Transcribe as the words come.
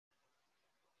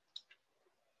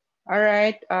All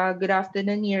right, good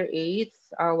afternoon, year 8.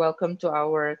 Welcome to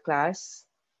our class.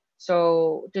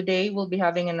 So today we'll be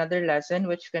having another lesson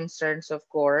which concerns, of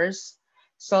course,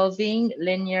 solving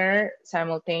linear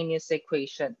simultaneous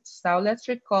equations. Now let's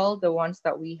recall the ones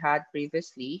that we had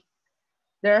previously.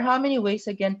 There are how many ways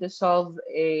again to solve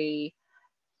a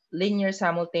linear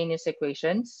simultaneous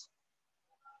equations?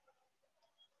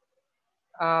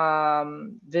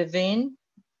 Vivin,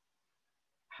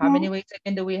 how many Two, ways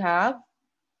again do we have?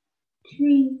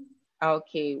 three.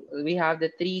 Okay, we have the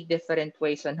three different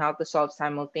ways on how to solve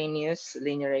simultaneous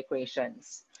linear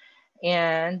equations.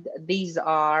 And these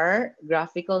are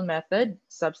graphical method,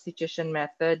 substitution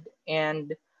method,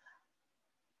 and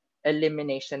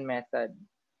elimination method.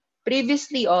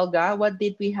 Previously, Olga, what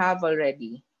did we have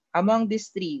already? Among these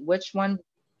three, which one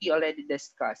we already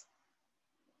discussed?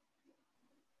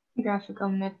 Graphical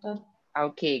method.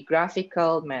 Okay,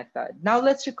 graphical method. Now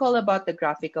let's recall about the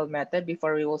graphical method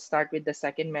before we will start with the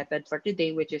second method for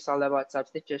today, which is all about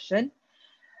substitution.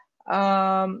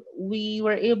 We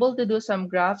were able to do some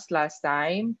graphs last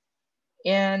time.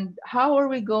 And how are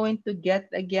we going to get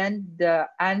again the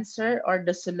answer or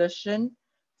the solution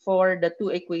for the two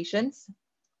equations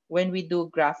when we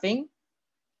do graphing?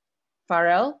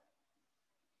 Farrell,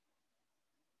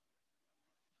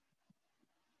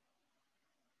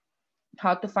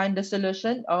 how to find the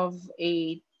solution of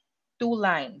a two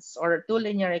lines or two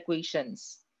linear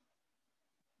equations?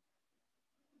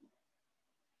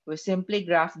 We simply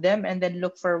graph them and then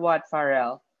look for what,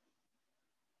 Farrell?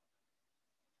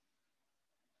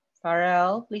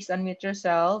 Farrell, please unmute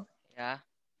yourself. Yeah,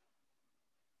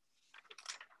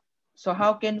 So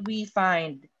how can we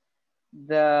find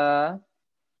the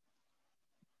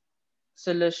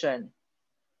solution?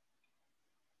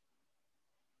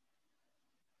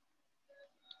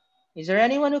 Is there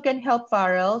anyone who can help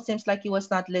Farrell? Seems like he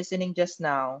was not listening just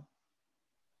now.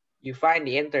 You find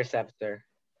the interceptor.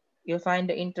 You find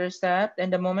the intercept,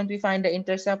 and the moment we find the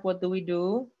intercept, what do we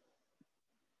do?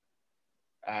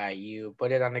 You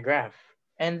put it on the graph,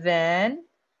 And then,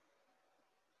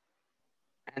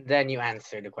 and then you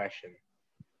answer the question.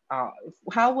 uh,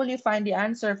 how will you find the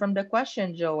answer from the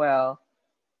question, Joel?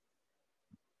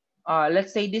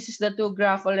 Let's say this is the two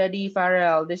graph already,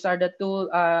 Farrell. These are the two,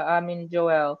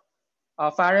 Joel.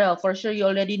 Farrell, for sure you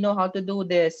already know how to do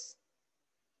this.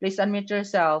 Please unmute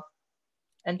yourself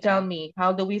and tell yeah. me,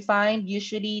 how do we find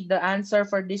usually the answer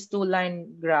for these two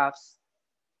line graphs?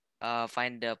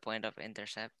 Find the point of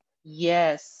intercept.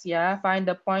 Yes, yeah, find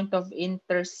the point of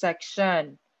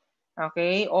intersection,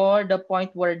 okay, or the point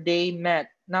where they met.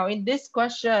 Now, in this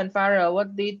question, Farah,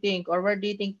 what do you think, or where do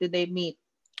you think do they meet?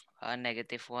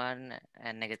 -1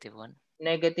 and -1.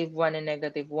 -1 and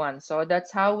 -1. So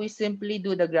that's how we simply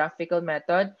do the graphical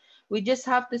method. We just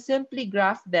have to simply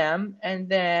graph them, and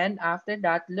then after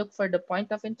that, look for the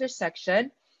point of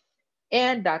intersection,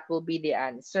 and that will be the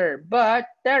answer. But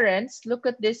Terence, look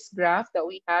at this graph that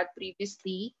we had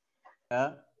previously.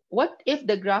 Yeah. What if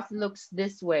the graph looks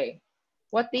this way?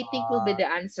 What do you think will be Uh, the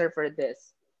answer for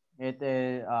this? it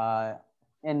is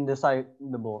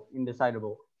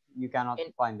indecisible. You cannot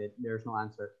In, find it. There's no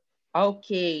answer.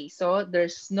 okay, so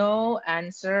there's no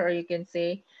answer, or you can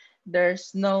say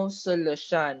there's no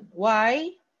solution.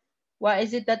 Why? Why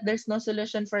is it that there's no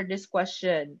solution for this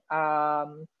question?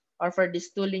 Or for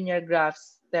these two linear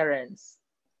graphs, Terence?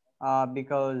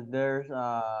 Because they're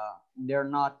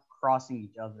not crossing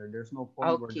each other. There's no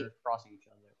point where Okay, they're crossing each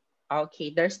other. okay.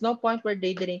 There's no point where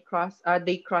they didn't cross.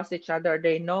 They cross each other.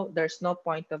 They know there's no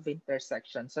point of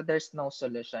intersection, so there's no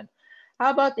solution. How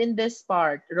about in this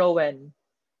part, Rowan?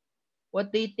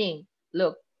 What do you think?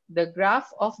 Look, the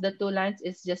graph of the two lines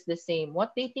is just the same.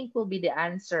 What do you think will be the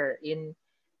answer in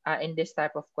this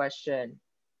type of question?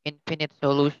 Infinite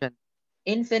solution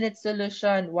Infinite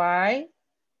solution. Why?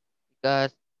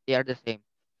 because they are the same.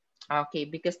 Okay,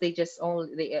 because they just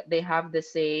only they have the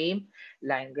same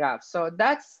line graph. So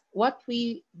that's what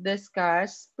we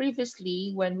discussed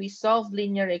previously when we solve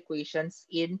linear equations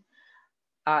in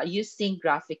using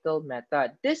graphical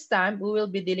method. This time, we will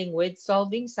be dealing with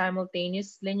solving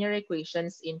simultaneous linear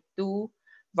equations in two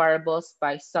variables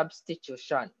by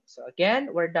substitution. So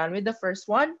again, we're done with the first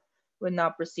one. We'll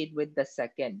now proceed with the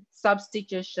second,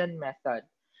 substitution method.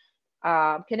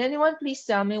 Can anyone please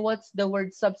tell me what's the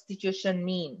word substitution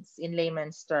means in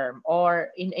layman's term, or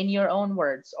in your own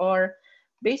words, or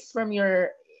based from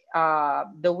your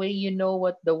the way you know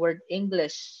what the word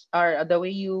English, or the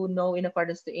way you know in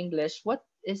accordance to English, what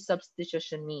is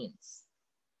substitution means?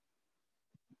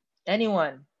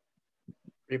 Anyone?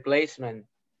 Replacement.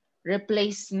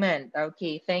 Replacement.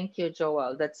 Okay, thank you,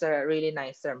 Joel. That's a really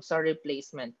nice term. So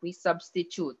replacement. We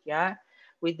substitute, yeah?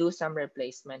 we do some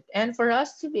replacement. And for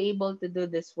us to be able to do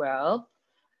this well,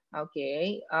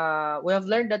 okay, we have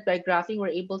learned that by graphing, we're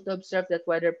able to observe that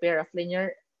whether pair of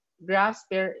linear graphs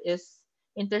pair is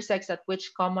intersects at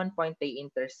which common point they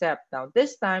intercept. Now,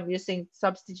 this time using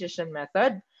substitution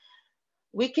method,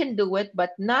 we can do it,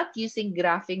 but not using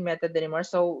graphing method anymore.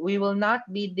 So we will not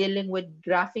be dealing with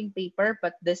graphing paper,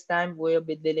 but this time we'll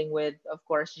be dealing with, of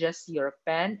course, just your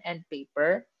pen and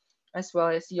paper, as well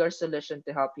as your solution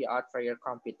to help you out for your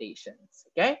computations,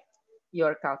 okay?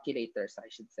 Your calculators, I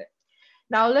should say.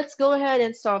 Now let's go ahead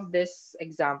and solve this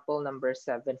example number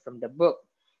 7 from the book.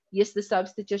 Use the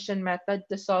substitution method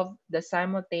to solve the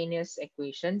simultaneous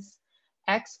equations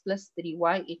x plus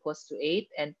 3y equals to 8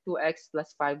 and 2x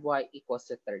plus 5y equals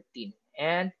to 13.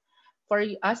 And for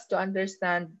us to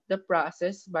understand the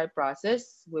process by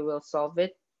process, we will solve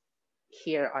it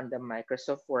here on the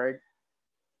Microsoft Word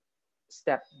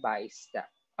step by step.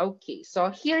 Okay, so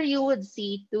here you would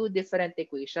see two different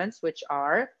equations, which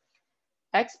are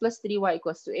x plus 3y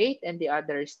equals to 8 and the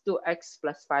other is 2x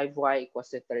plus 5y equals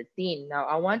to 13. Now,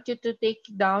 I want you to take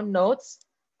down notes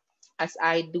as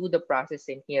I do the process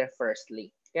in here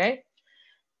firstly, okay?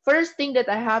 First thing that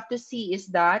I have to see is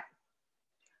that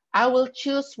I will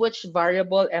choose which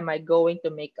variable am I going to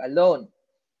make alone.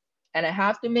 And I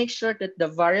have to make sure that the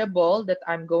variable that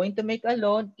I'm going to make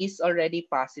alone is already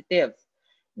positive.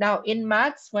 Now, in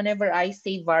maths, whenever I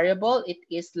say variable, it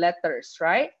is letters,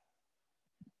 right?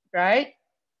 Right?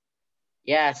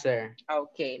 Yeah, sir.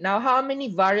 Okay, now how many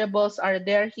variables are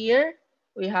there here?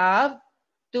 We have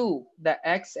 2, the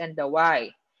x and the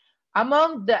y.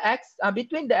 Among the x,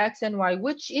 between the x and y,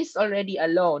 which is already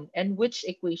alone and which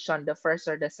equation, the first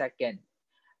or the second?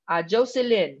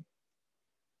 Jocelyn,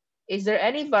 is there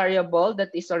any variable that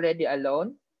is already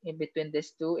alone in between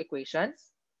these two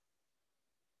equations?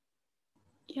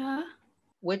 Yeah.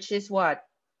 Which is what,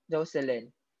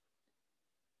 Jocelyn?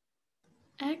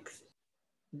 X.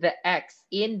 The x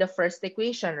in the first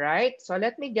equation, right? So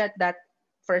let me get that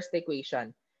first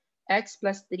equation. X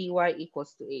plus 3y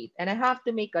equals to 8. And I have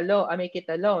to make it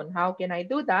alone. How can I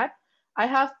do that? I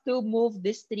have to move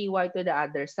this 3y to the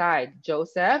other side.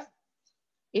 Joseph,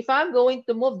 if I'm going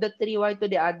to move the 3y to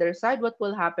the other side, what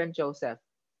will happen, Joseph?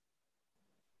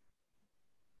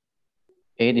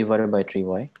 8 divided by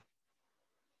 3y.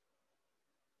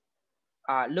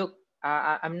 Look,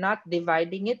 I'm not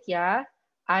dividing it, yeah?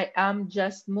 I am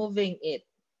just moving it.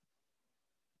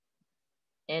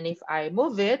 And if I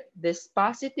move it, this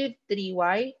positive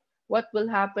 3y, what will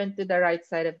happen to the right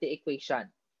side of the equation?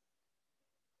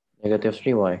 Negative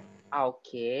 3y.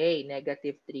 Okay,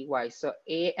 negative 3y. So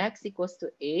ax equals to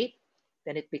 8,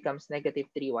 then it becomes negative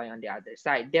 3y on the other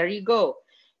side. There you go.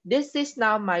 This is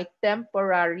now my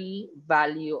temporary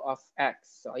value of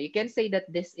x. So you can say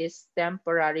that this is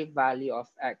temporary value of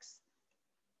x.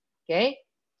 Okay?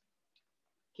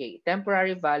 Okay,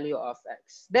 temporary value of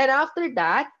x. Then after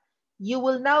that, you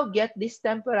will now get this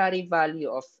temporary value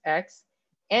of x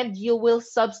and you will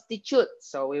substitute.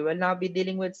 So we will now be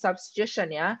dealing with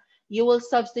substitution, yeah? You will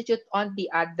substitute on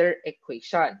the other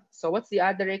equation. So what's the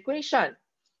other equation?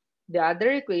 The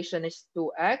other equation is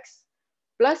 2x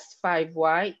plus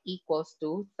 5y equals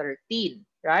to 13,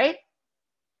 right?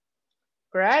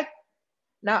 Correct?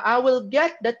 Now I will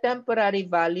get the temporary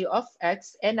value of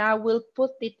x and I will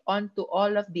put it onto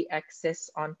all of the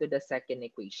x's onto the second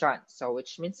equation. So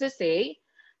which means to say,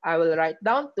 I will write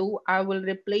down 2, I will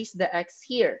replace the x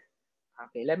here.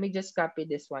 Okay, let me just copy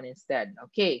this one instead.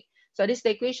 Okay, so this is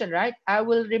the equation, right? I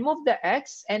will remove the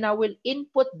x and I will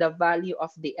input the value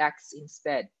of the x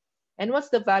instead. And what's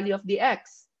the value of the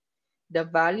x? The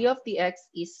value of the x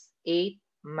is 8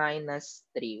 minus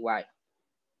 3y.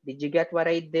 Did you get what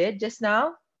I did just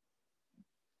now?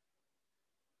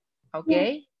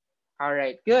 Okay. All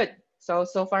right, good. So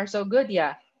far so good,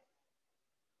 yeah.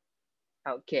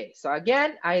 Okay, so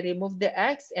again, I remove the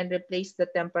x and replace the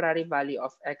temporary value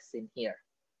of x in here.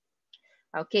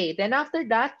 Okay, then after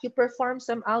that, you perform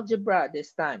some algebra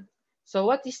this time. So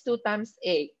what is 2 times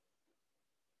 8?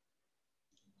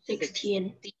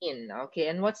 16. 16. Okay,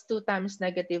 and what's 2 times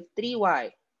negative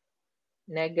 3y?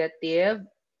 Negative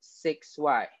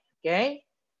 6y. Okay,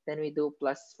 then we do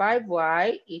plus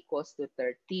 5y equals to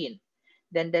 13.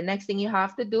 Then the next thing you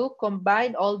have to do,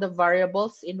 combine all the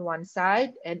variables in one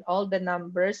side and all the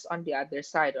numbers on the other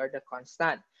side, or the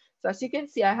constant. So as you can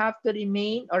see, I have to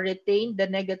retain the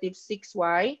negative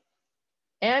 6y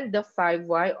and the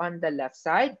 5y on the left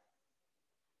side.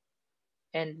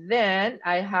 And then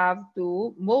I have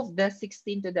to move the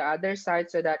 16 to the other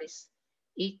side, so that is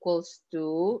equals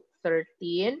to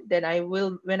 13. Then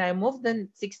when I move the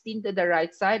 16 to the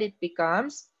right side, it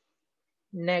becomes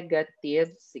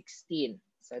negative 16.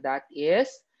 So that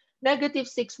is negative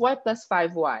 6y plus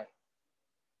 5y.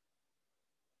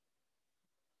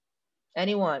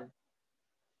 Anyone?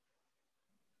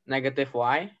 Negative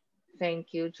y.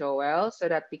 Thank you, Joel. So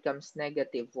that becomes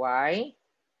negative y.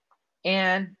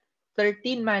 And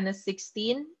 13 minus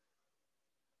 16?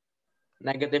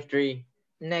 Negative 3.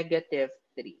 Negative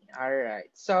 3. All right.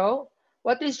 So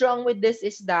what is wrong with this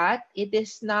is that it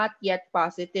is not yet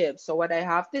positive. So what I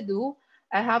have to do,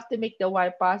 I have to make the y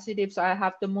positive. So I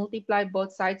have to multiply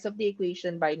both sides of the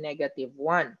equation by negative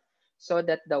 1 so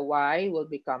that the y will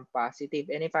become positive.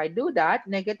 And if I do that,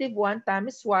 negative 1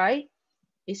 times y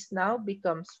is now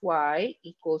becomes y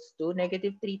equals to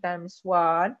negative 3 times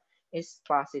 1 is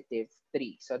positive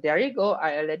 3. So there you go.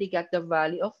 I already got the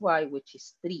value of y, which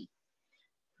is 3.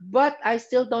 But I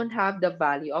still don't have the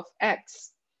value of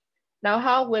x. Now,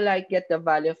 how will I get the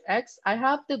value of x? I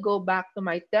have to go back to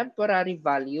my temporary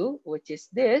value, which is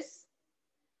this.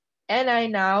 And I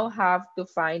now have to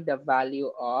find the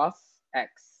value of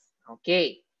x.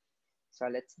 Okay, so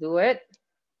let's do it.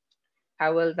 I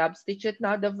will substitute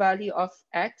now the value of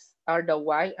x, or the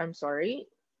y, I'm sorry,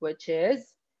 which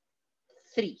is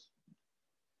 3.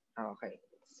 Okay,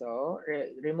 so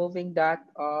removing that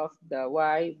of the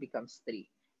y becomes 3.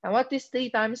 And what is 3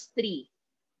 times 3?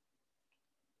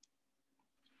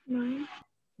 9.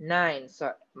 9.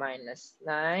 So minus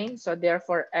 9. So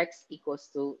therefore, x equals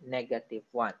to negative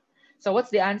 1. So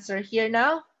what's the answer here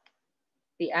now?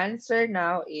 The answer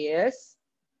now is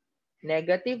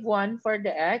negative 1 for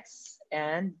the x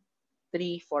and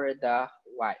 3 for the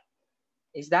y.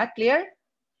 Is that clear?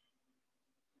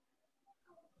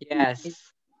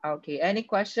 Yes. Okay, any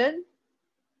question?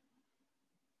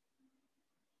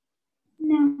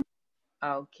 No.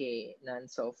 Okay, none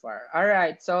so far. All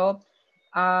right, so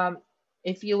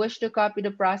if you wish to copy the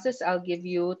process, I'll give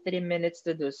you 3 minutes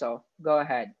to do so. Go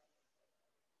ahead.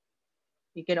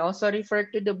 You can also refer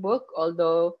to the book,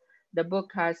 although the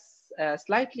book has a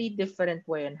slightly different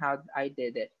way on how I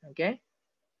did it, okay?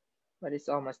 But it's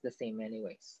almost the same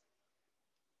anyways.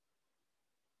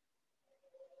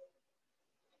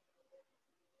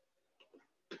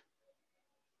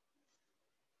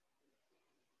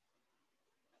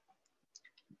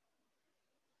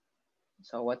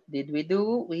 So what did we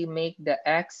do? We make the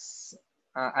x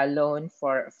alone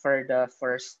for the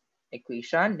first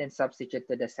equation, then substitute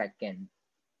to the second.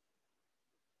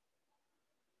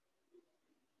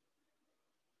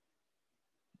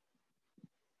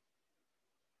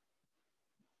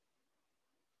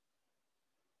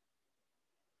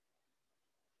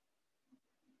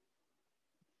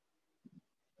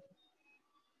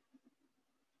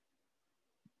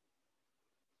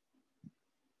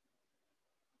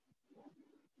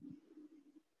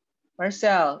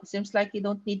 Marcel, seems like you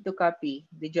don't need to copy.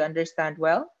 Did you understand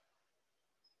well?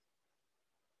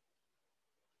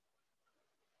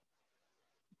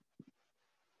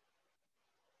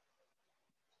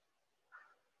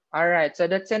 All right, so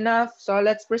that's enough. So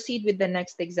let's proceed with the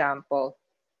next example.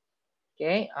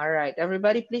 Okay, all right,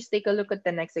 everybody, please take a look at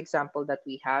the next example that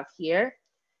we have here.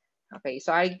 Okay,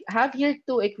 so I have here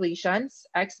two equations,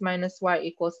 x minus y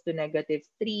equals to negative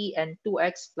 3 and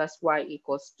 2x plus y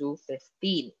equals to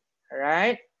 15. All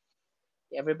right,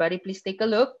 everybody, please take a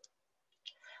look.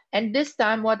 And this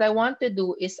time, what I want to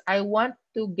do is I want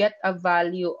to get a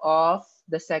value of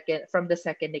the from the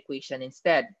second equation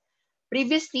instead.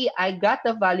 Previously, I got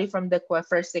the value from the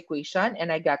first equation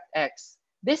and I got x.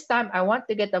 This time, I want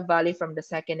to get a value from the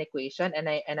second equation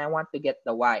and I want to get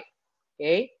the y.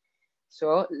 Okay,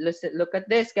 so look at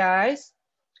this, guys.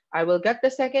 I will get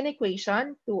the second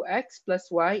equation, 2x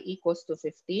plus y equals to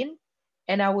 15,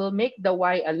 and I will make the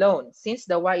y alone since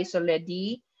the y is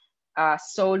already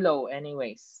so low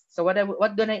anyways. So what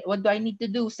do I need to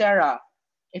do, Sarah,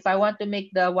 if I want to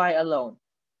make the y alone?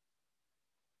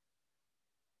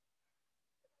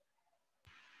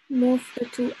 Move the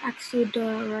 2x to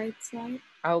the right side.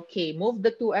 Okay, move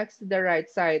the 2x to the right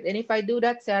side. And if I do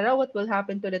that, Sarah, what will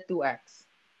happen to the 2x?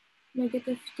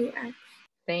 Negative 2x.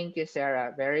 Thank you,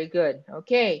 Sarah. Very good.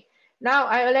 Okay, now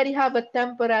I already have a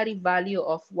temporary value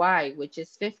of y, which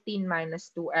is 15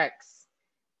 minus 2x.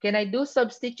 Can I do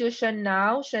substitution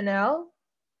now, Chanel?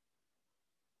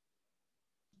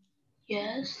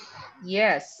 Yes.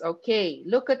 Yes, okay.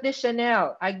 Look at this,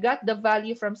 Chanel. I got the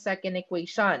value from second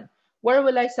equation. Where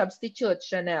will I substitute,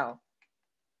 Chanel?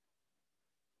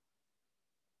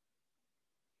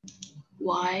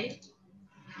 Y.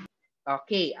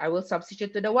 Okay, I will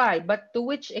substitute to the y. But to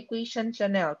which equation,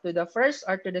 Chanel? To the first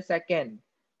or to the second?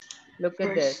 Look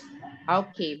at this.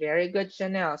 Okay, very good,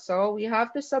 Chanel. So we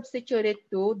have to substitute it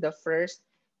to the first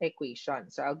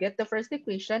equation. So I'll get the first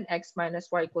equation, x minus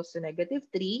y equals to negative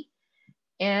 3.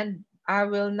 And I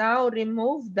will now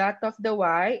remove that of the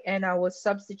y, and I will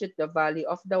substitute the value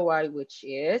of the y, which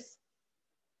is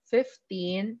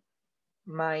 15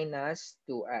 minus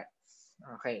 2x.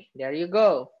 Okay, there you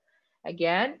go.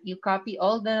 Again, you copy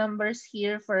all the numbers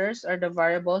here first, or the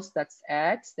variables. That's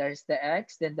x, there's the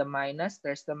x, then the minus,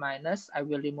 there's the minus. I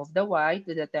will remove the y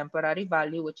to the temporary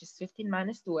value, which is 15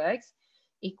 minus 2x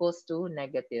equals to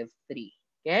negative 3.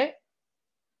 Okay?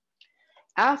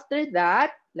 After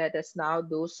that, let us now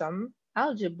do some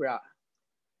algebra.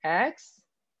 X,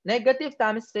 negative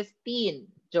times 15.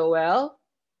 Joel?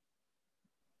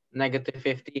 Negative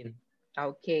 15.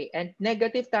 Okay, and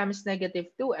negative times negative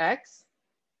 2x.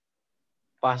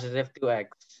 Positive 2x.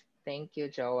 Thank you,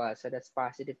 Joel. So that's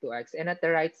positive 2x. And at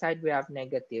the right side, we have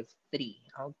negative 3.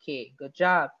 Okay, good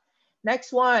job.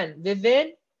 Next one,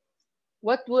 Vivin,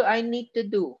 what will I need to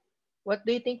do? What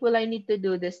do you think will I need to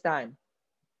do this time?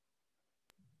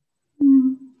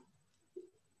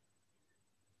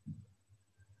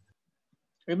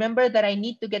 Remember that I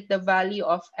need to get the value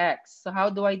of x. So how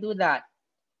do I do that?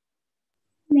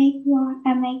 Make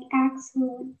x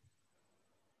alone.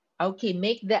 Okay,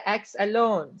 make the x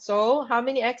alone. So how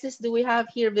many x's do we have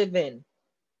here, Vivin?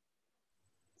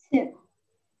 2.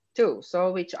 2.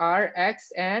 So which are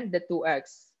x and the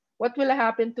 2x. What will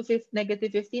happen to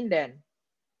negative 15 then?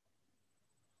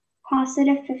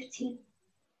 Positive 15.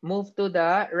 Move to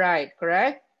the right,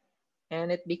 correct? And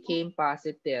it became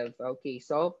positive. Okay,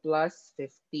 so plus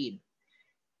 15.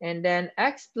 And then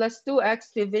x plus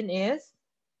 2x, Vivin, is?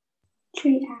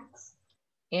 3x.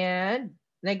 And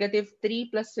negative 3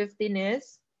 plus 15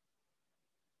 is?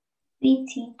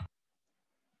 18.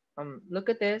 Look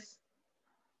at this.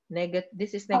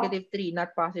 This is negative 3,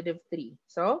 not positive 3.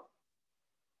 So,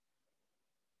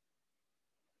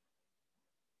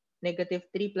 negative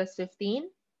 3 plus 15.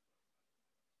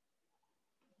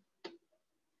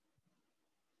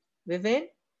 Vivin?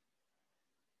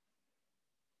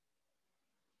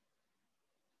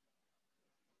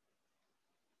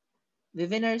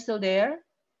 Vivin, are you still there?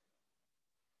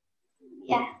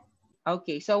 Yeah.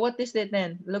 Okay, so what is it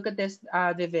then? Look at this,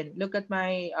 Vivin. Look at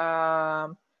my,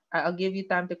 I'll give you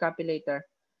time to copy later.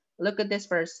 Look at this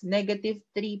first. Negative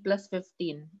 3 plus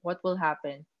 15. What will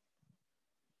happen?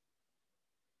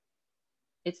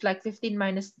 It's like 15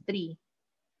 minus 3.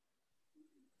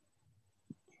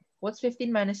 What's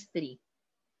 15 minus 3?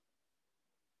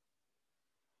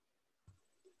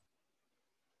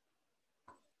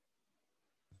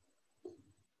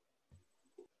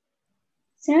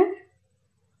 Sir?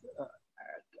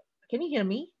 Can you hear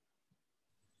me?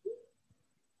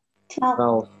 12.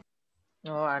 12.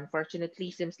 Oh, unfortunately,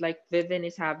 seems like Vivin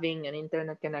is having an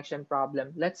internet connection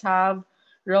problem. Let's have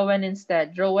Rowan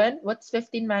instead. Rowan, what's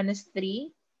 15 minus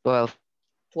 3? 12.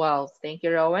 12. Thank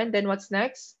you, Rowan. Then what's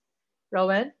next?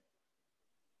 Rowan?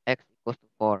 X equals to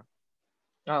 4.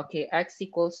 Okay, x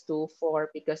equals to 4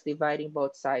 because dividing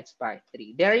both sides by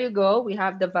 3. There you go. We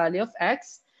have the value of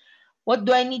x. What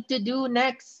do I need to do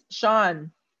next,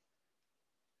 Sean?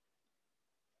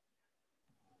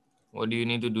 What do you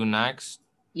need to do next?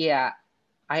 Yeah,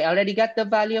 I already got the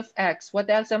value of x. What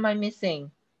else am I missing?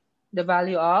 The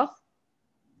value of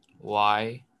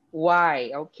Y.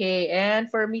 y. Okay,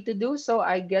 and for me to do so,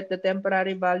 I get the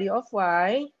temporary value of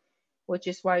y, which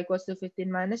is y equals to 15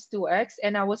 minus 2x,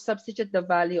 and I will substitute the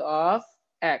value of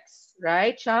x,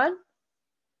 right, Sean?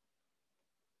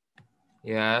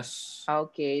 Yes.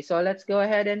 Okay, so let's go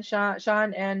ahead and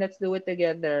Sean, and let's do it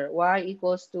together. Y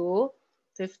equals to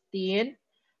 15.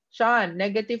 Sean,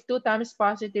 negative 2 times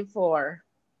positive 4.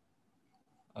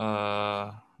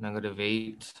 Negative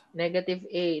 8. Negative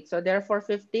 8. So therefore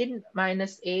 15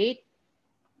 minus 8.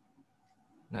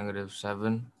 Negative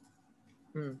 7.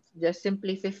 Just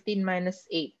simply 15 minus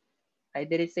 8. I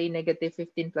didn't say negative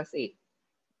 15 plus 8.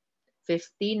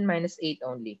 15 minus 8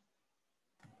 only.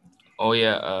 Oh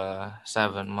yeah,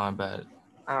 7, my bad.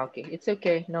 Okay, it's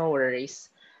okay, no worries.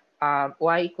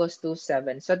 Y equals to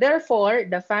 7. So therefore,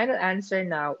 the final answer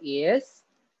now is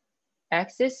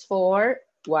x is 4,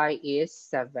 y is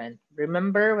 7.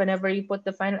 Remember, whenever you put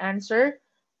the final answer,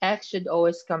 x should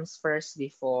always comes first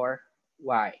before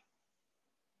y.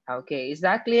 Okay, is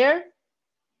that clear?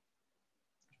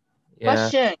 Yeah.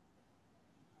 Question?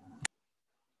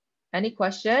 Any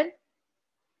question?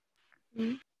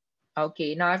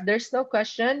 Okay, now if there's no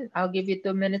question, I'll give you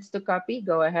 2 minutes to copy.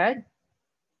 Go ahead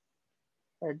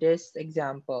for this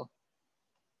example.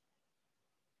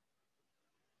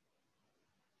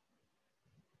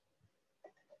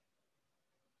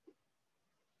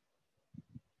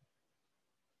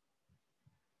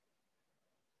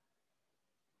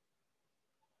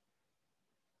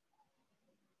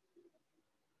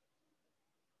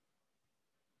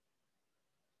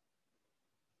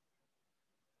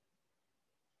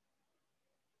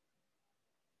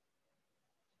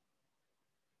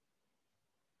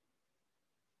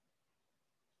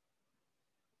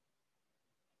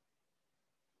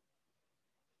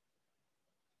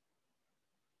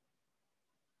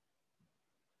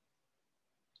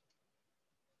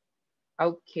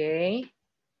 Okay,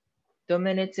 2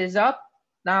 minutes is up.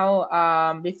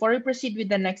 Now, before we proceed with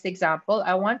the next example,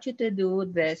 I want you to do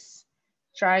this.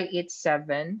 Try it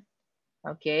 7.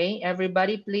 Okay,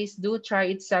 everybody, please do try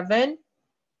it 7.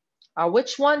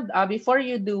 Which one, before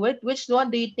you do it, which one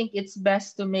do you think it's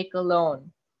best to make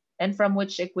alone? And from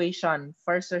which equation,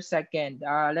 first or second?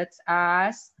 Let's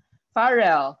ask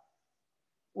Farrell.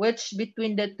 Which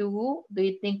between the two do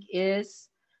you think is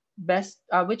best?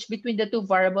 Which between the two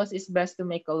variables is best to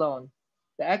make alone?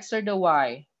 The X or the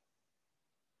Y?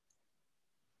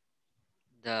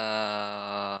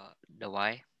 The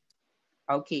Y.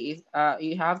 Okay, if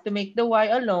you have to make the Y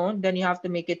alone, then you have to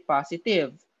make it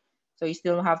positive. So you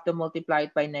still have to multiply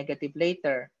it by negative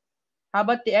later. How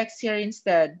about the X here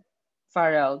instead,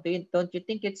 Farrell? Don't you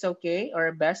think it's okay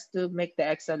or best to make the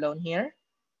X alone here?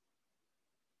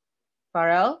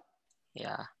 Farrell?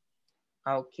 Yeah.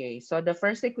 Okay, so the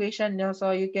first equation,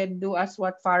 so you can do as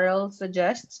what Farrell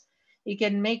suggests. You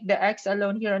can make the X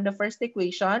alone here on the first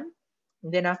equation.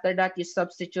 And then after that, you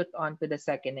substitute onto the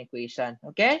second equation,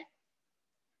 okay?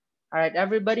 All right,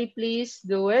 everybody, please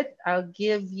do it. I'll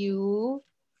give you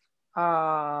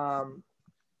 5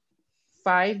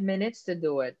 minutes to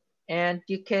do it. And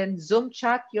you can Zoom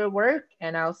chat your work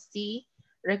and I'll see,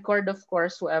 record, of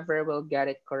course, whoever will get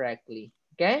it correctly.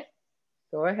 Okay,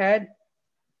 go ahead.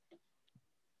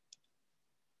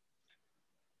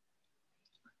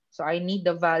 So I need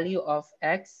the value of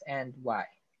X and Y.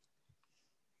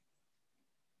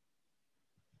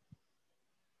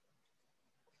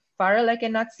 Farrell, I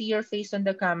cannot see your face on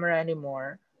the camera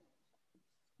anymore.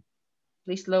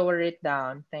 Please lower it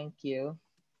down. Thank you.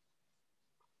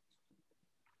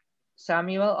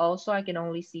 Samuel, also, I can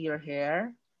only see your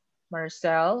hair.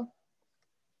 Marcel.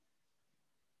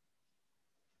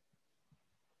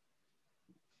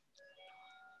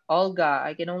 Olga,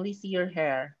 I can only see your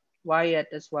hair.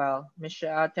 Wyatt as well.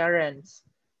 Michelle, Terrence,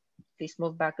 please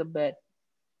move back a bit.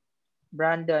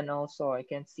 Brandon also, I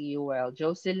can see you well.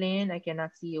 Jocelyn, I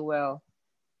cannot see you well.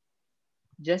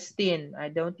 Justin, I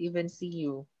don't even see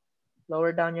you.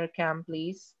 Lower down your cam,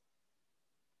 please.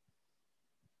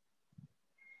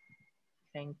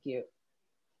 Thank you.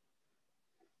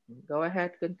 Go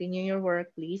ahead, continue your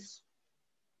work, please.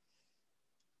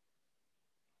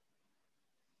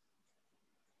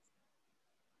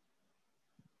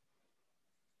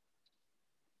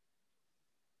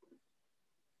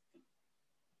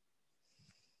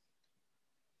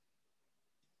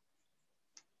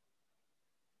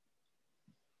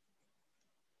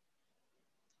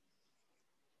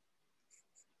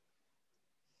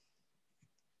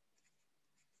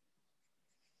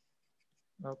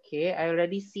 Okay, I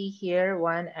already see here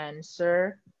one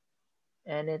answer,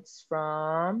 and it's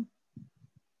from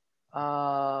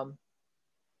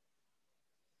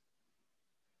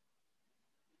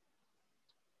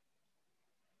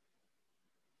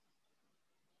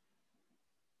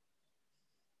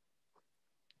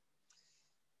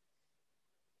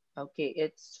okay,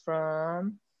 it's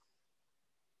from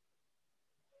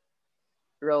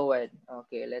Rowan.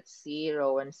 Okay, let's see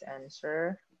Rowan's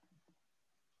answer.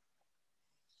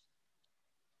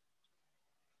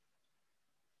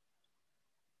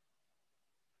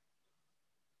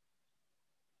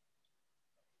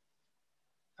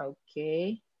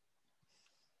 Okay.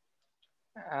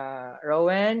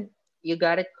 Rowan, you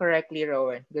got it correctly,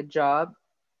 Rowan. Good job.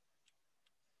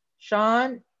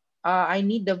 Sean, I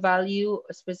need the value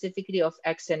specifically of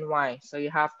X and Y. So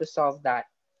you have to solve that.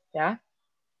 Yeah.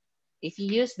 If you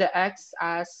use the X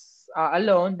as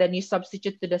alone, then you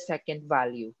substitute to the second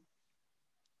value.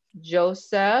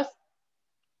 Joseph,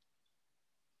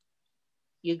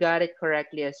 you got it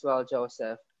correctly as well,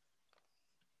 Joseph.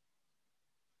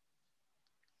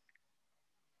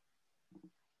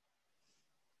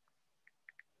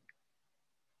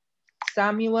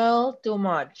 Samuel, too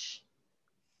much.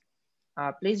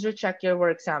 Please recheck your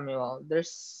work, Samuel.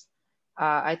 There's,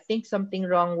 I think, something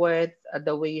wrong with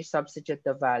the way you substitute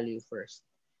the value first.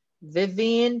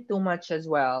 Vivian, too much as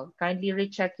well. Kindly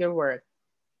recheck your work.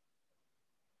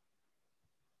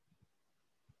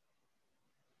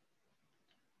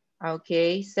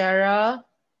 Okay, Sarah.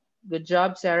 Good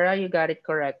job, Sarah. You got it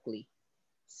correctly.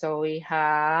 So we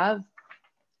have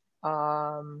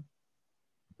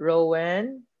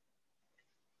Rowan,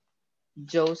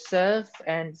 Joseph,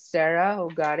 and Sarah who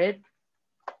got it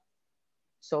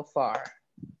so far.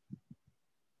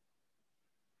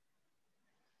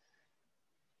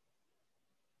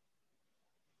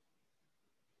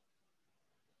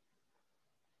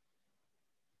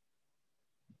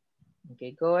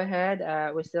 Okay, go ahead.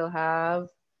 We still have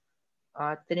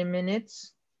 3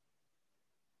 minutes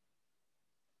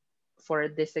for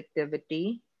this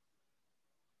activity.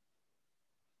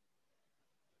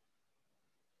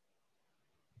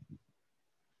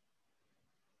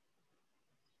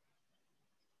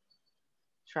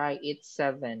 Try it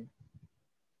 7.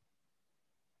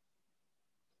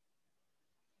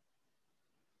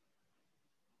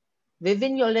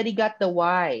 Vivin, you already got the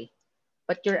y,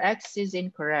 but your x is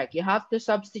incorrect. You have to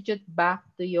substitute back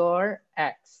to your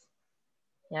x.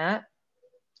 Yeah.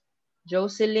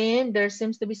 Jocelyn, there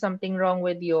seems to be something wrong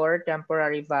with your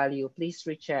temporary value. Please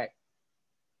recheck.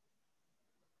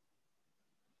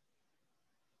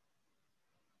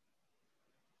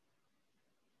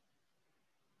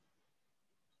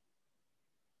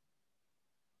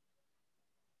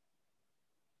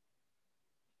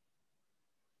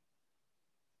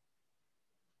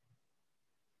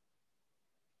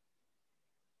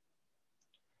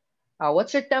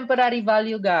 What's your temporary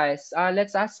value, guys?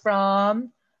 Let's ask from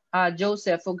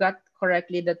Joseph, who got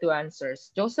correctly the 2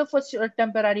 answers. Joseph, what's your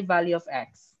temporary value of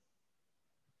x?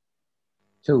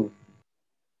 2.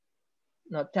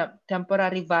 No,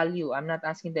 temporary value. I'm not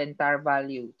asking the entire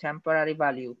value. Temporary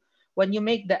value. When you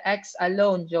make the x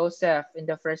alone, Joseph, in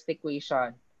the first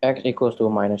equation. X equals to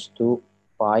minus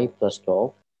 2y plus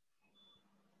 12.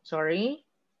 Sorry?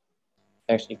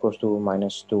 X equals to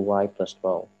minus 2y plus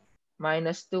 12.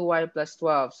 Minus 2y plus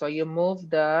 12. So you move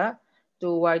the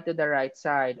 2y to the right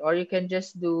side. Or you can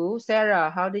just do,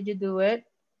 Sarah, how did you do it?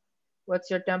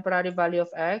 What's your temporary value of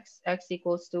x? X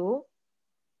equals to?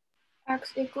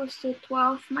 X equals to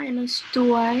 12 minus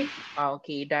 2y.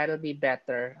 Okay, that'll be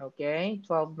better. Okay,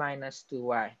 12 minus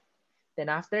 2y. Then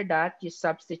after that, you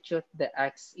substitute the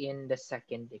x in the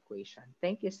second equation.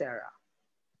 Thank you, Sarah.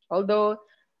 Although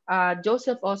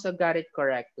Joseph also got it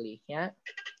correctly. Yeah.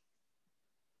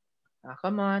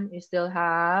 Come on, you still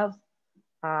have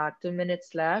 2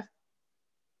 minutes left.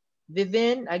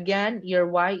 Vivin, again, your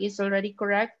y is already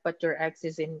correct, but your x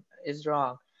is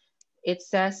wrong. It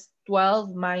says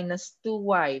 12 minus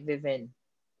 2y, Vivin.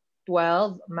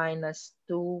 12 minus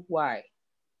 2y.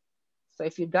 So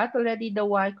if you got already the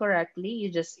y correctly, you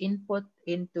just input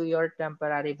into your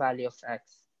temporary value of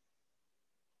x.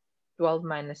 12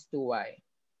 minus 2y.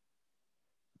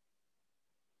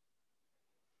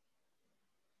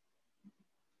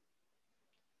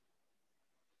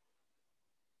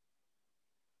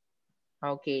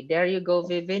 Okay, there you go,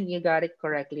 Vivin. You got it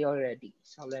correctly already.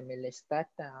 So let me list that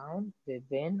down.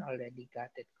 Vivin already got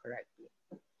it correctly.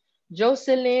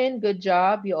 Jocelyn, good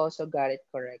job. You also got it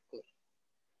correctly.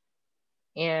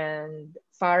 And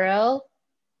Farrell,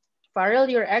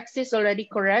 your x is already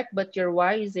correct, but your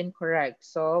y is incorrect.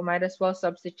 So might as well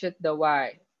substitute the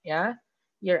y. Yeah,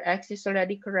 your x is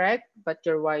already correct, but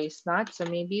your y is not. So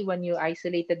maybe when you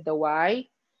isolated the y,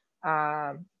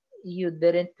 you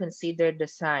didn't consider the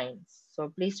signs. So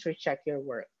please recheck your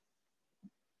work.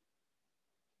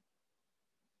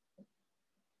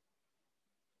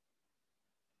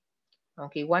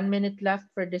 Okay, 1 minute left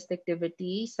for this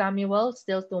activity. Samuel,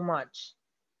 still too much.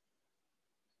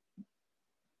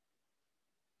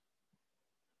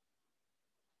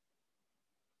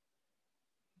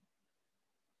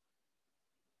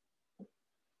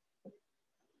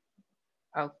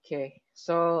 Okay,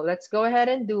 so let's go ahead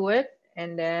and do it.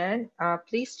 And then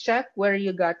please check where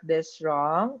you got this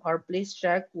wrong, or please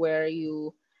check where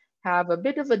you have a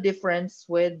bit of a difference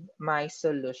with my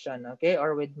solution, okay,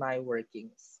 or with my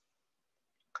workings.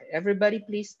 Okay, everybody,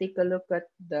 please take a look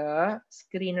at the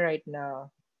screen right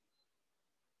now.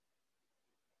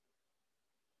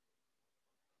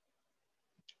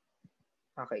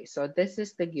 Okay, so this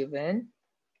is the given.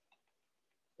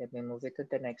 Let me move it to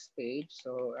the next page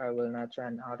so I will not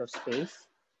run out of space.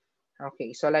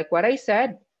 Okay, so like what I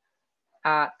said,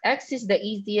 x is the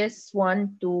easiest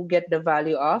one to get the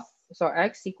value of. So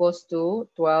x equals to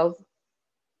 12.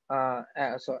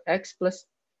 So x plus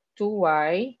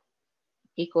 2y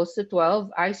equals to 12.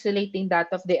 Isolating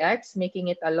that of the x, making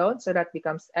it alone. So that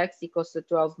becomes x equals to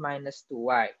 12 minus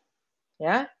 2y.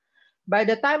 Yeah. By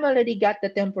the time I already got the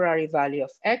temporary value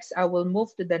of x, I will move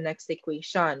to the next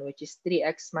equation, which is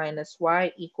 3x minus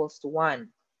y equals to 1.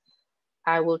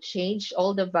 I will change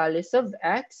all the values of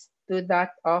x to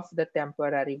that of the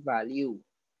temporary value.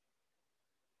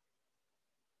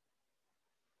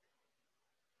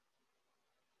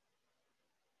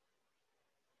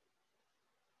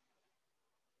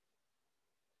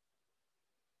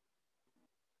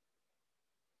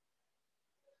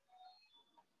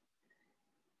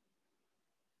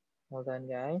 Hold on,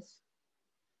 guys.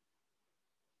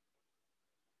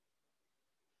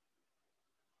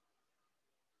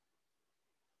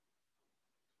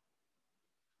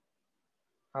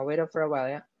 I'll wait up for a while,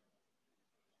 yeah.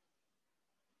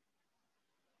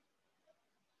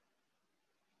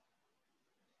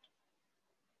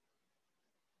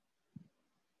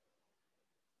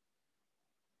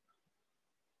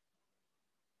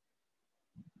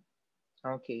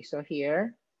 Okay, so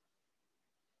here.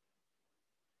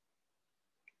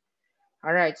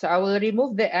 All right, so I will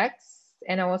remove the x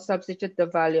and I will substitute the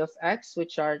value of x,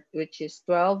 which is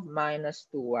 12 minus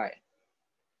 2y.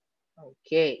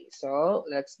 Okay, so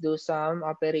let's do some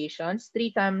operations.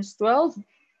 3 times 12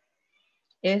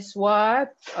 is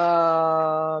what?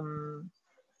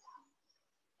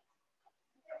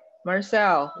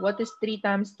 Marcel, what is 3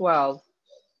 times 12?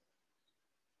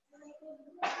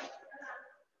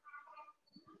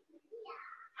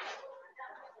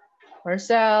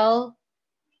 Marcel,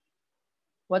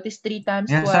 what is 3 times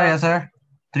 12? Yes, sir.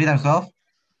 3 times 12?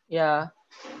 Yeah.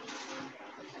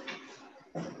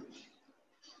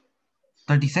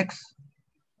 36.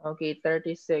 Okay,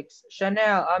 36.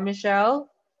 Chanel,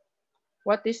 Michelle,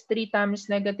 what is 3 times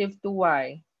negative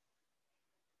 2y?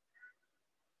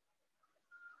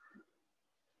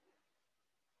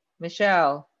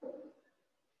 Michelle.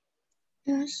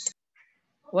 Yes.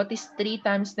 What is 3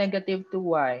 times negative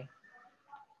 2y?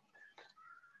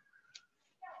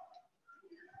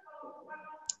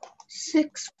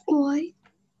 6y.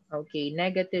 Okay,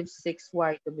 negative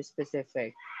 6y to be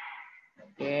specific.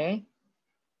 Okay.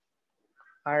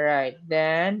 All right,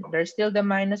 then there's still the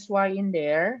minus y in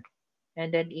there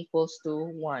and then equals to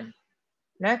 1.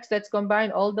 Next, let's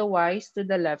combine all the y's to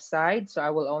the left side. So I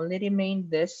will only remain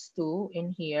this 2 in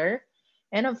here.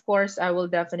 And of course, I will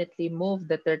definitely move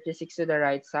the 36 to the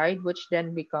right side, which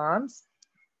then becomes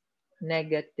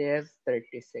negative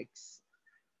 36.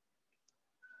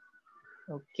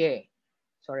 Okay.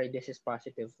 Sorry, this is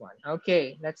positive 1.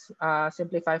 Okay, let's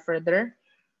simplify further.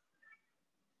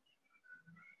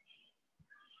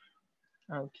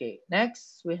 Okay,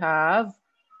 next we have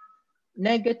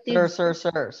negative.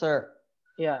 Sir.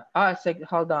 Yeah.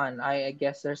 Hold on. I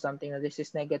guess there's something. This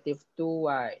is negative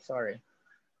 2y. Sorry.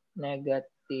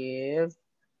 Negative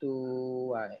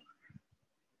 2y.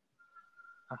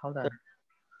 Hold on.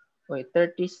 Wait,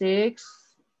 36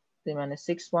 minus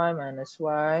 6y minus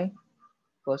y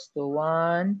equals to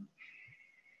 1.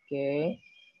 Okay.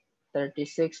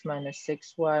 36 minus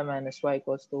 6y minus y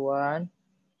equals to 1.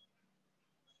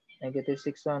 Negative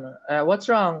 6y. What's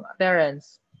wrong,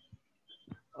 Terence?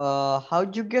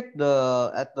 How'd you get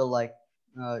at the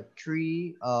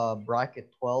 3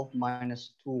 bracket 12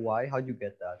 minus 2y? How'd you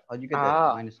get that? How'd you get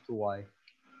that minus 2y?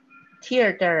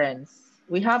 Here, Terence,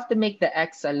 we have to make the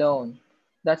x alone.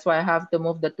 That's why I have to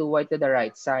move the 2y to the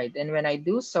right side. And when I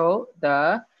do so,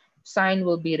 the sign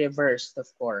will be reversed, of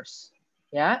course.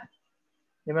 Yeah?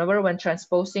 Remember, when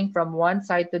transposing from one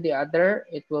side to the other,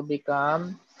 it will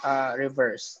become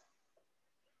reversed.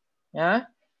 Yeah?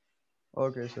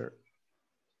 Okay, sir.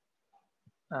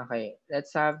 Okay,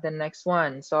 let's have the next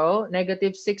one. So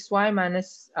negative 6y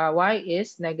minus y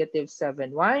is negative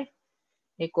 7y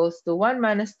equals to 1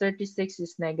 minus 36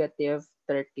 is negative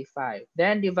 35.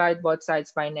 Then divide both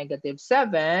sides by negative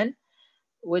 7,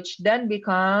 which then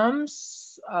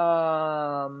becomes,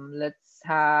 let's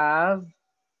have,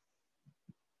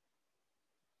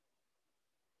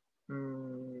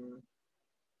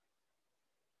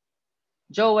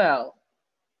 Joel,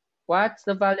 what's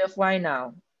the value of y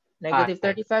now? Negative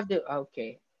 35,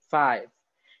 okay, 5.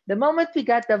 The moment we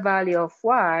got the value of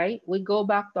y, we go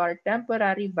back to our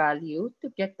temporary value to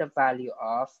get the value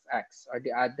of x or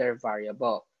the other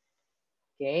variable.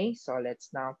 Okay, so let's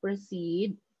now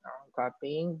proceed. I'm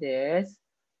copying this,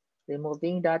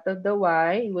 removing that of the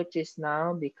y, which is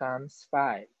now becomes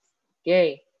 5.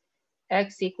 Okay,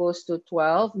 x equals to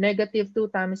 12. Negative 2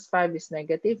 times 5 is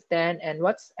negative 10. And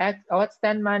what's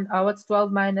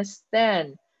 12 minus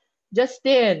 10?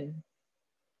 Justin,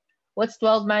 what's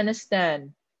 12 minus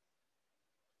 10?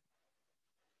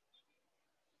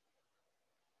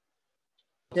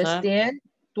 Justin,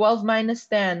 12 minus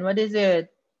 10, what is it?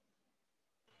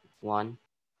 1.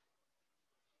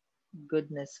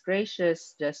 Goodness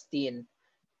gracious, Justin.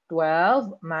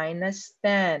 12 minus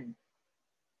 10.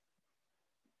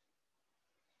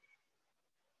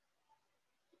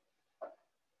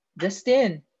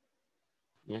 Justin,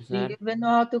 Yes, do you sir. even know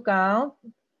how to count?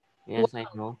 Yes, I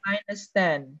know. Minus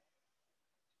 10.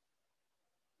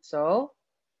 So,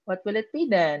 what will it be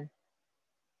then?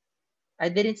 I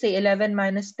didn't say 11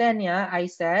 minus 10, yeah? I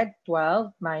said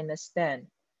 12 minus 10.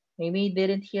 Maybe you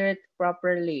didn't hear it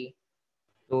properly.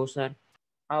 2, sir.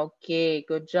 Okay,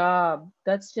 good job.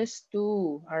 That's just 2,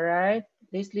 all right?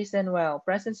 Please listen well.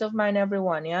 Presence of mind,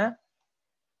 everyone, yeah?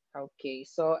 Okay,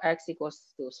 so x equals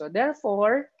 2. So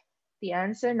therefore, the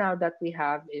answer now that we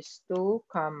have is 2,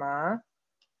 5.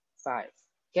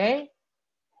 Okay?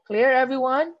 Clear,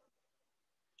 everyone?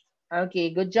 Okay,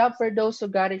 good job for those who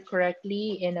got it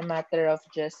correctly in a matter of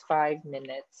just 5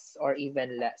 minutes or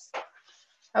even less.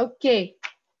 Okay,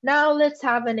 Now let's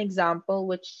have an example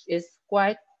which is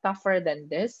quite tougher than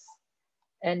this.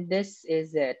 And this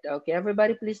is it. Okay,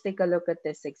 everybody please take a look at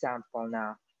this example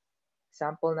now.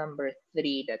 Example number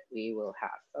 3 that we will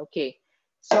have. Okay,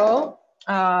 so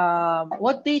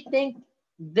what do you think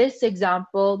this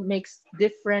example makes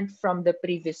different from the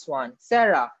previous one?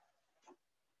 Sarah,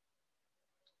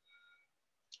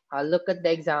 look at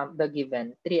the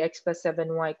given. 3x plus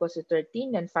 7y equals to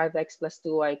 13 and 5x plus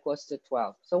 2y equals to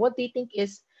 12. So what do you think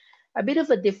is a bit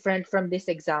of a different from this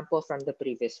example from the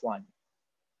previous one?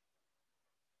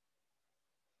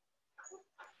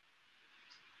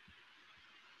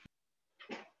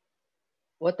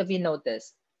 What have you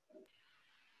noticed?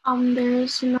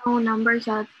 There's no numbers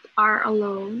that are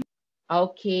alone.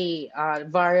 Okay,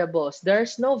 variables.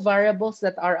 There's no variables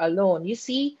that are alone. You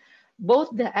see, both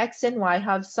the x and y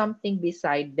have something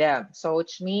beside them. So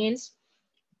which means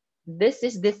this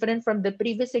is different from the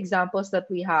previous examples that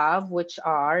we have, which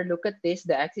are, look at this,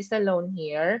 the x is alone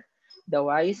here, the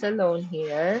y is alone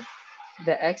here,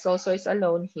 the x also is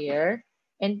alone here.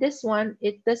 And this one,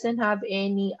 it doesn't have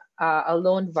any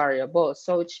alone variables.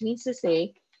 So which means to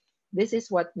say, this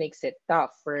is what makes it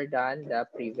tougher than the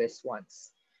previous ones.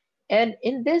 And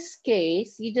in this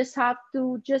case, you just have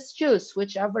to just choose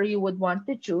whichever you would want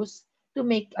to choose to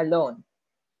make alone.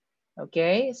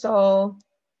 Okay, so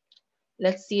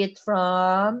let's see it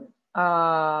from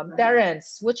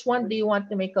Terence. Which one do you want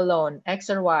to make alone,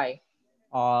 x or y?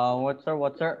 What's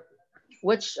sir?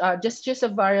 Which, just choose a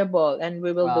variable and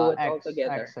we will do it all X,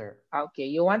 together. X, sir. Okay,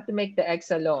 you want to make the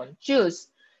x alone. Choose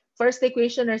first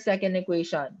equation or second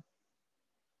equation?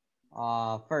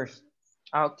 First.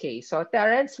 Okay, so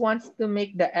Terence wants to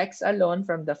make the x alone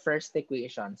from the first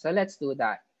equation. So let's do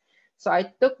that. So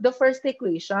I took the first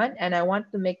equation and I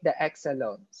want to make the x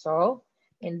alone. So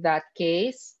in that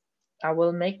case, I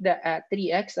will make the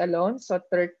 3x alone. So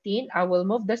 13, I will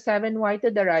move the 7y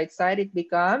to the right side. It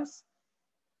becomes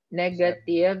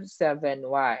negative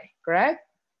 7y, correct?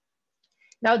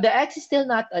 Now the x is still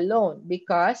not alone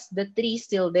because the 3 is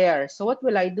still there. So what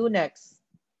will I do next?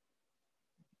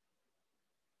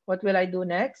 What will I do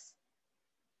next?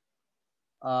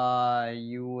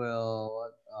 You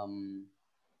will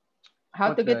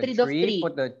how to get rid of 3?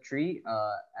 Put the 3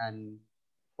 and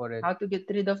put it. How to get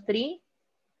rid of 3?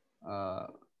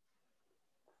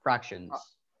 Fractions.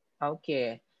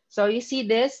 Okay. So you see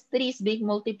this 3 is being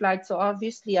multiplied. So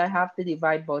obviously I have to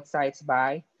divide both sides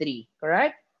by 3,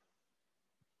 correct?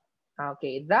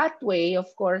 Okay, that way, of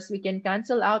course, we can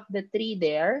cancel out the 3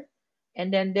 there.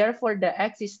 And then therefore the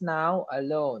x is now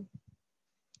alone.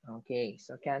 Okay,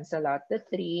 so cancel out the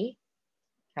 3,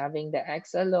 having the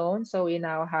x alone. So we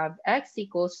now have x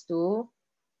equals to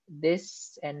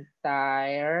this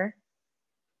entire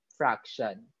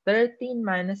fraction, 13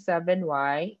 minus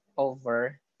 7y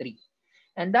over 3.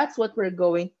 And that's what we're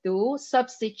going to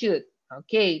substitute.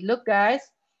 Okay, look guys,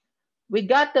 we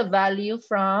got the value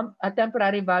from a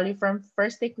temporary value from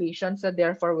first equation. So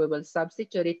therefore we will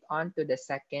substitute it onto the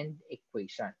second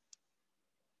equation.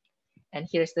 And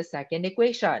here's the second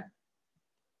equation.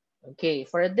 Okay,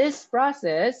 for this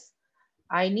process,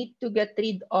 I need to get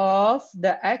rid of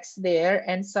the x there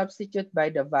and substitute by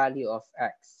the value of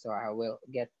x. So I will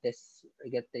get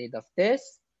rid of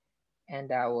this,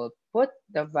 and I will put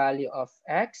the value of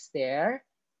x there,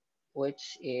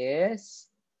 which is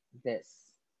this.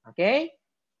 Okay,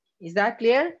 is that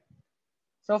clear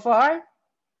so far?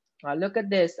 Look at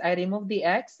this. I remove the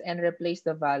x and replace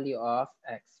the value of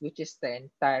x, which is the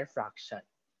entire fraction.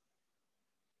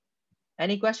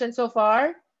 Any questions so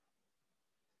far?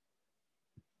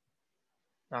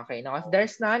 Okay, now if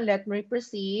there's none, let me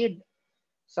proceed.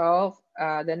 So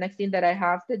the next thing that I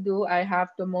have to do, I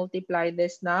have to multiply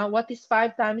this now. What is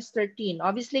 5 times 13?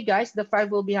 Obviously, guys, the 5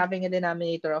 will be having a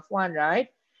denominator of 1, right?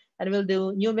 And we'll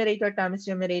do numerator times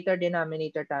numerator,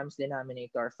 denominator times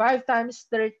denominator. 5 times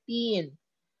 13.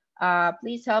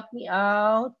 Please help me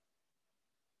out.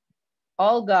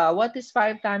 Olga, what is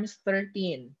 5 times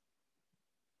 13?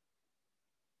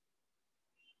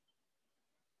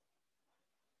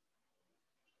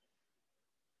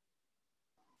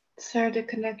 Sir, the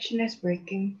connection is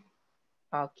breaking.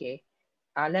 Okay.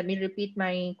 Let me repeat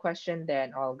my question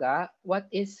then, Olga. What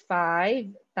is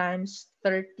 5 times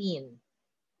 13?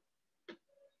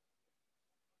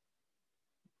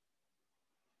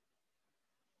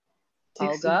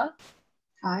 65.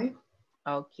 Olga?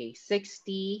 Okay,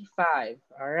 65.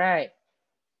 All right.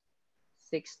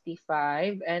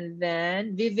 65. And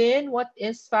then, Vivin, what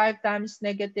is 5 times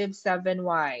negative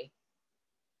 7y?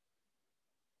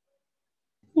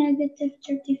 Negative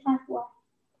 35y.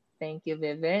 Thank you,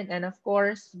 Vivin. And of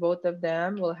course, both of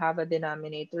them will have a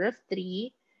denominator of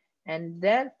 3. and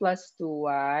then plus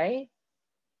 2y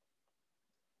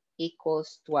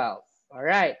equals 12. All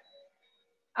right.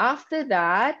 After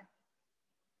that,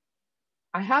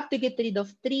 I have to get rid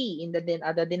of 3 in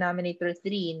the denominator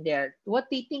 3 in there. What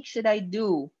do you think should I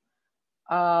do?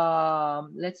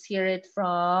 Let's hear it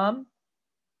from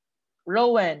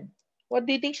Rowan. What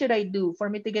do you think should I do for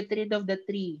me to get rid of the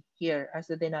 3 here as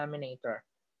the denominator?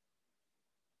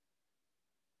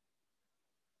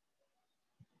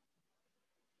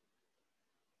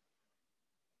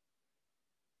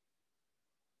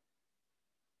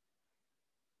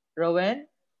 Rowan?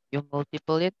 You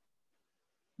multiple it.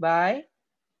 By?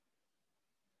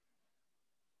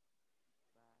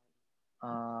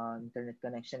 Internet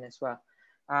connection as well.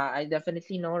 I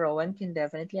definitely know Rowan can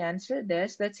definitely answer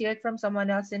this. Let's hear it from someone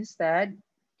else instead.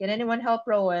 Can anyone help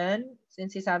Rowan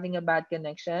since he's having a bad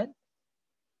connection?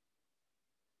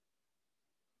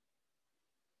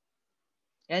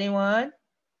 Anyone?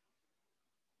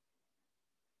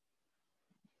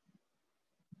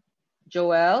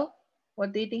 Joel,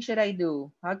 what do you think should I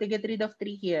do? How to get rid of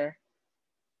 3 here?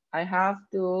 I have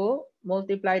to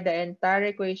multiply the entire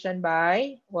equation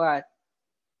by what?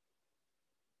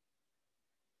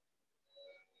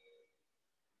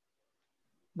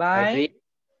 By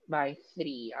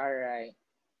 3. All right.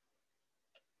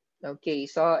 Okay,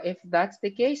 so if that's the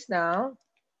case now,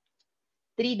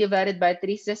 3 divided by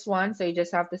 3 is just 1, so you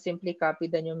just have to simply copy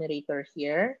the numerator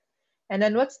here. And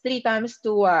then what's 3 times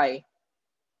 2y?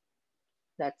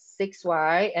 That's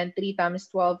 6y, and 3 times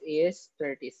 12 is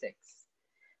 36.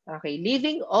 Okay,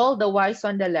 leaving all the y's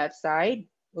on the left side,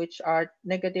 which are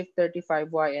negative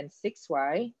 35y and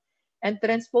 6y, and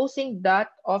transposing that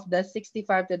of the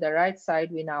 65 to the right side,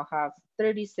 we now have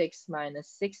 36 minus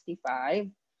 65.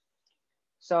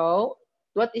 So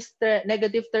what is the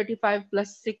negative 35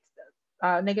 plus 6,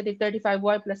 negative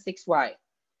 35y plus 6y?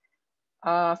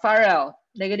 Farrell,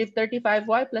 negative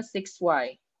 35y plus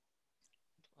 6y.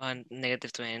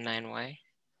 Negative 29y.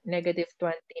 Negative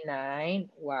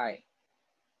 29y.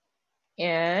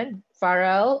 And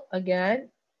Farrell, again,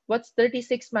 what's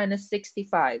 36 minus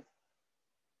 65?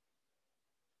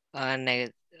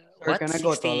 Negative. Sir, What? can I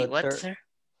go 60? toilet, What, sir? sir?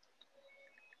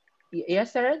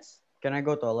 Yes, Terence? Can I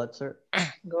go toilet, sir?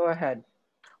 Go ahead.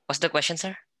 What's the question,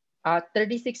 sir?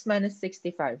 36 minus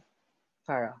 65,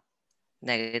 Farrell.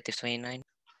 Negative 29.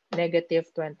 Negative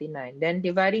 29. Then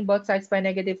dividing both sides by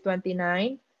negative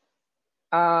 29.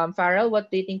 Farrell,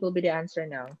 what do you think will be the answer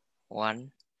now?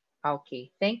 1.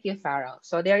 Okay, thank you, Farrell.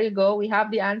 So there you go. We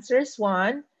have the answers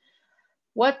 1.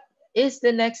 What is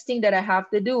the next thing that I have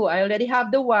to do? I already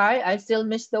have the y. I still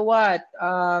missed the what?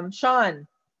 Sean.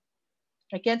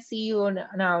 I can't see you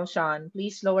now, Sean.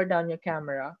 Please lower down your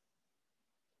camera.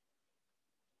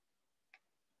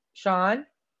 Sean?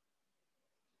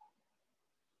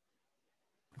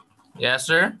 Yes,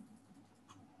 sir.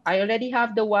 I already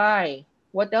have the y.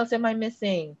 What else am I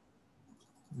missing?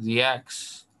 The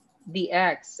x. The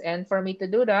x. And for me to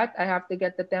do that, I have to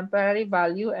get the temporary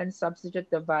value and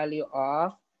substitute the value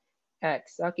of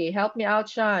x. Okay, help me out,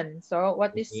 Sean. So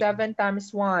what is 7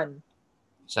 times 1?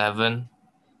 7.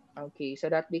 Okay, so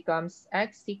that becomes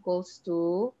x equals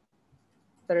to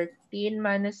 13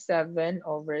 minus 7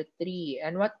 over 3.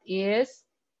 And what is,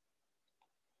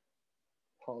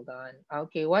 hold on.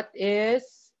 Okay, what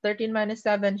is 13 minus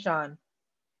 7, Sean?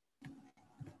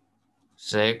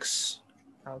 6.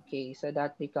 Okay, so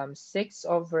that becomes 6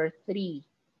 over 3.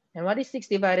 And what is 6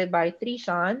 divided by 3,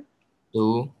 Sean?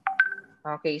 2.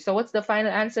 Okay, so what's the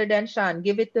final answer then, Sean?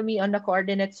 Give it to me on the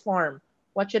coordinates form.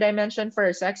 What should I mention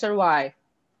first, x or y?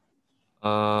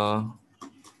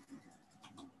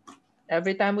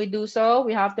 Every time we do so,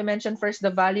 we have to mention first the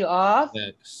value of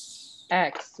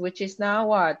x, which is now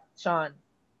what, Sean?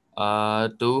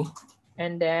 2.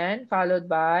 And then followed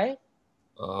by?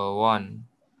 1.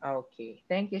 Okay,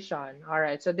 thank you, Sean. All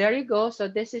right, so there you go. So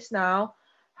this is now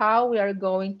how we are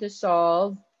going to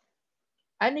solve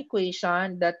an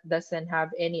equation that doesn't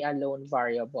have any unknown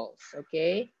variables,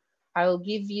 okay? I will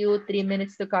give you 3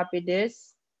 minutes to copy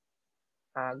this.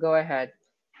 Go ahead.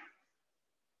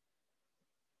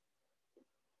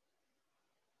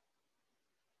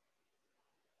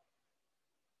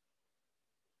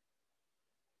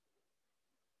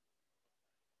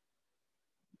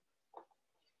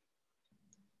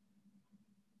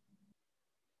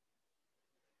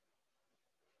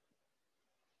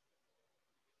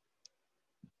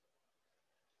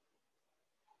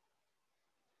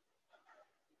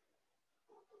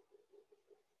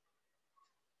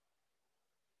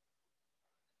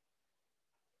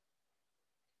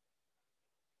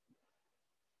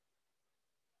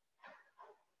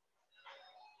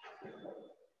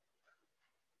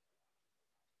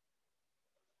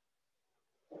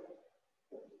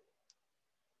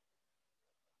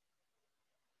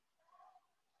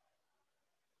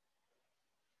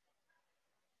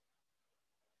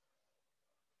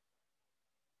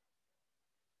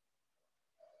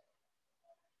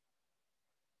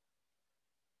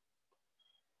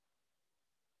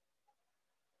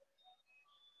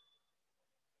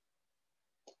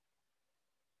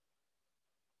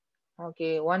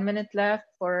 Okay, 1 minute left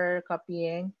for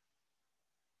copying.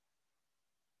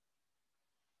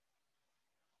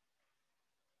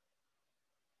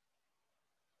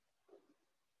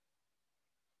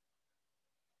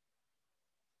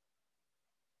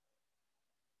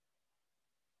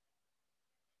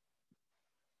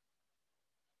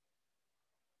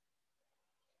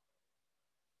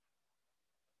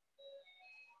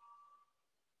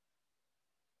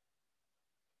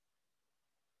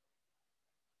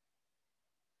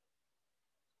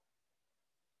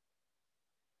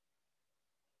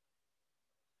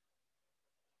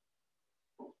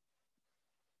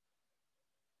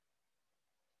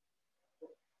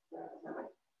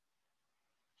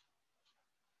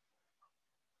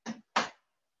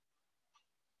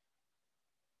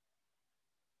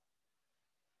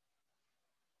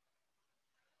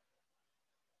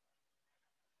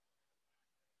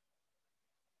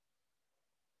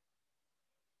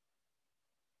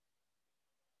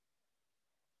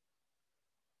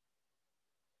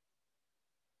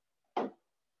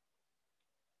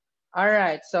 All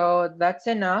right, so that's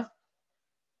enough.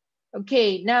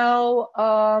 Okay, now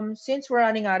since we're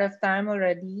running out of time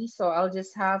already, so I'll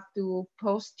just have to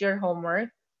post your homework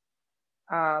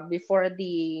before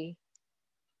the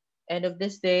end of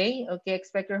this day. Okay,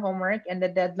 expect your homework, and the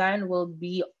deadline will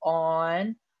be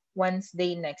on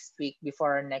Wednesday next week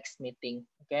before our next meeting.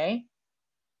 Okay.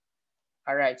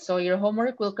 All right, so your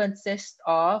homework will consist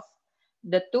of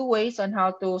the two ways on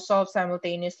how to solve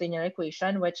simultaneous linear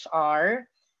equation, which are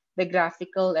the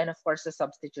graphical and of course the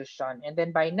substitution. And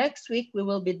then by next week, we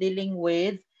will be dealing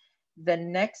with the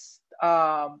next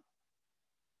part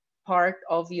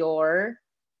of your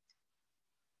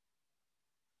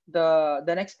the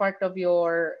next part of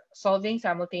your solving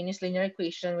simultaneous linear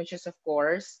equation, which is of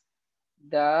course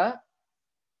the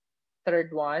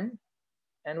third one.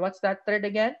 And what's that third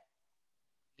again?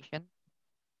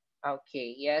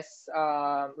 Okay, yes,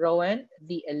 Rowan,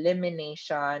 the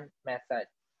elimination method.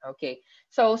 Okay,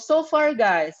 so far,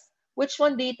 guys, which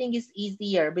one do you think is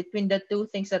easier between the two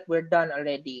things that we're done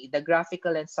already, the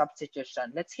graphical and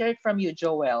substitution? Let's hear it from you,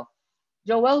 Joel.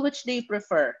 Joel, which do you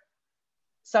prefer?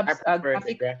 I prefer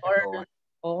the Graphical graphical one.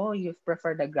 Oh, you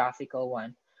prefer the graphical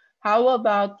one. How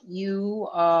about you,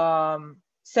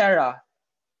 Sarah?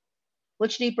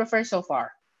 Which do you prefer so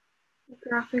far?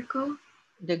 Graphical.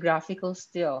 The graphical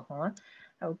still, huh?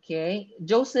 Okay.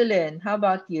 Jocelyn, how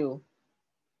about you?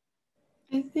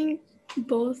 I think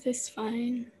both is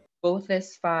fine. Both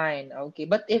is fine. Okay.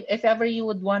 But if ever you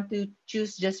would want to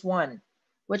choose just one,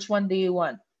 which one do you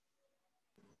want?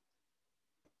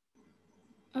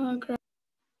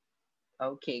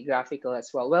 Okay, graphical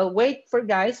as well. Well, wait for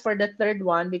guys for the third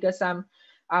one because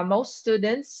most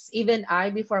students, even I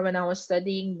before when I was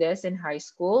studying this in high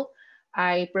school,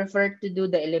 I preferred to do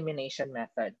the elimination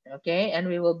method. Okay, and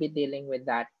we will be dealing with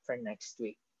that for next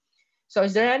week. So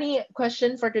is there any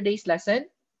question for today's lesson?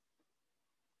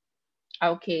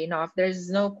 Okay, now if there's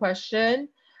no question,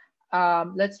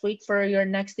 let's wait for your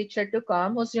next teacher to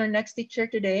come. Who's your next teacher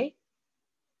today?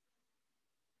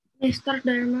 Mr.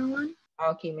 Dermawan.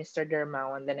 Okay, Mr.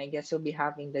 Dermawan, then I guess you'll be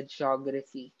having the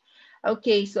geography.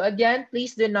 Okay, so again,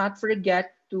 please do not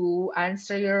forget to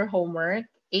answer your homework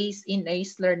in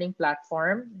ACE Learning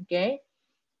Platform, okay?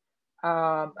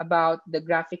 About the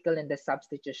graphical and the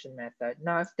substitution method.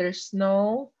 Now, if there's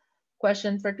no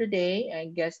question for today, I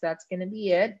guess that's gonna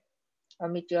be it. I'll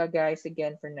meet you guys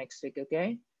again for next week,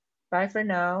 okay? Bye for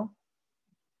now.